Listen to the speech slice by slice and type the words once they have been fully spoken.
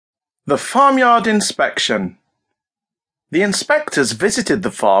The Farmyard Inspection. The inspectors visited the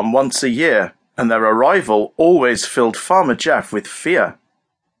farm once a year, and their arrival always filled Farmer Jeff with fear.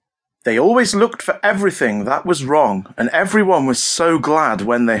 They always looked for everything that was wrong, and everyone was so glad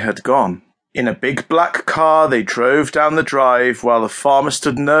when they had gone. In a big black car, they drove down the drive while the farmer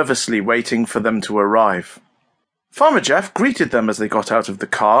stood nervously waiting for them to arrive. Farmer Jeff greeted them as they got out of the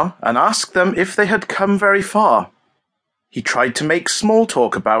car and asked them if they had come very far. He tried to make small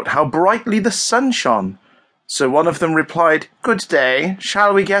talk about how brightly the sun shone, so one of them replied, "Good day,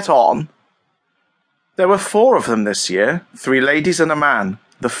 shall we get on?" There were 4 of them this year, 3 ladies and a man.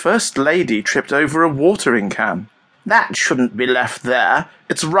 The first lady tripped over a watering can. "That shouldn't be left there.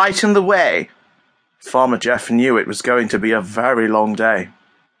 It's right in the way." Farmer Jeff knew it was going to be a very long day.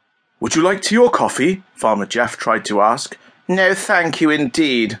 "Would you like tea or coffee?" Farmer Jeff tried to ask. "No, thank you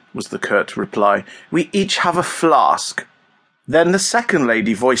indeed," was the curt reply. "We each have a flask." Then the second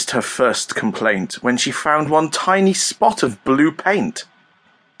lady voiced her first complaint when she found one tiny spot of blue paint.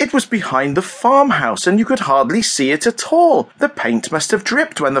 It was behind the farmhouse and you could hardly see it at all. The paint must have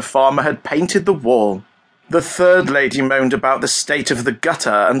dripped when the farmer had painted the wall. The third lady moaned about the state of the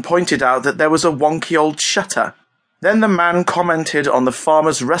gutter and pointed out that there was a wonky old shutter. Then the man commented on the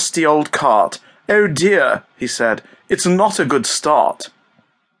farmer's rusty old cart. "Oh dear," he said, "it's not a good start."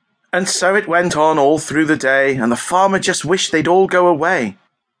 And so it went on all through the day, and the farmer just wished they'd all go away.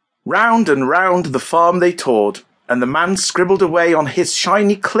 Round and round the farm they toured, and the man scribbled away on his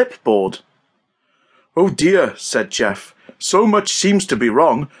shiny clipboard. "Oh dear," said Jeff, "so much seems to be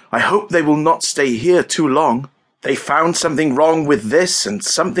wrong. I hope they will not stay here too long. They found something wrong with this and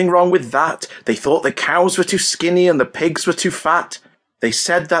something wrong with that. They thought the cows were too skinny and the pigs were too fat. They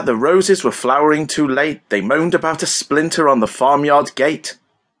said that the roses were flowering too late. They moaned about a splinter on the farmyard gate."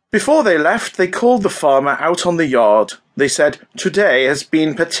 Before they left, they called the farmer out on the yard. They said, "Today has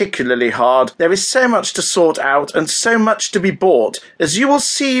been particularly hard. There is so much to sort out and so much to be bought, as you will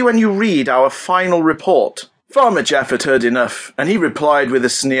see when you read our final report." Farmer Jeff had heard enough, and he replied with a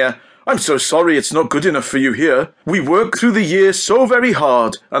sneer, "I'm so sorry it's not good enough for you here. We work through the year so very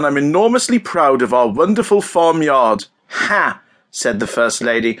hard, and I'm enormously proud of our wonderful farmyard." "Ha!" said the first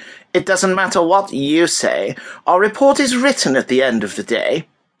lady. "It doesn't matter what you say. Our report is written at the end of the day."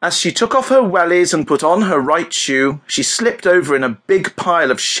 As she took off her wellies and put on her right shoe, she slipped over in a big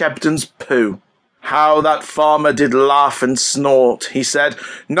pile of Shebden's poo. "How that farmer did laugh and snort," he said.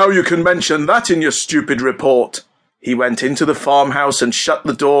 "Now you can mention that in your stupid report." He went into the farmhouse and shut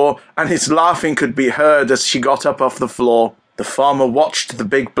the door, and his laughing could be heard as she got up off the floor. The farmer watched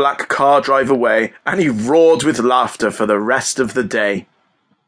the big black car drive away, and he roared with laughter for the rest of the day.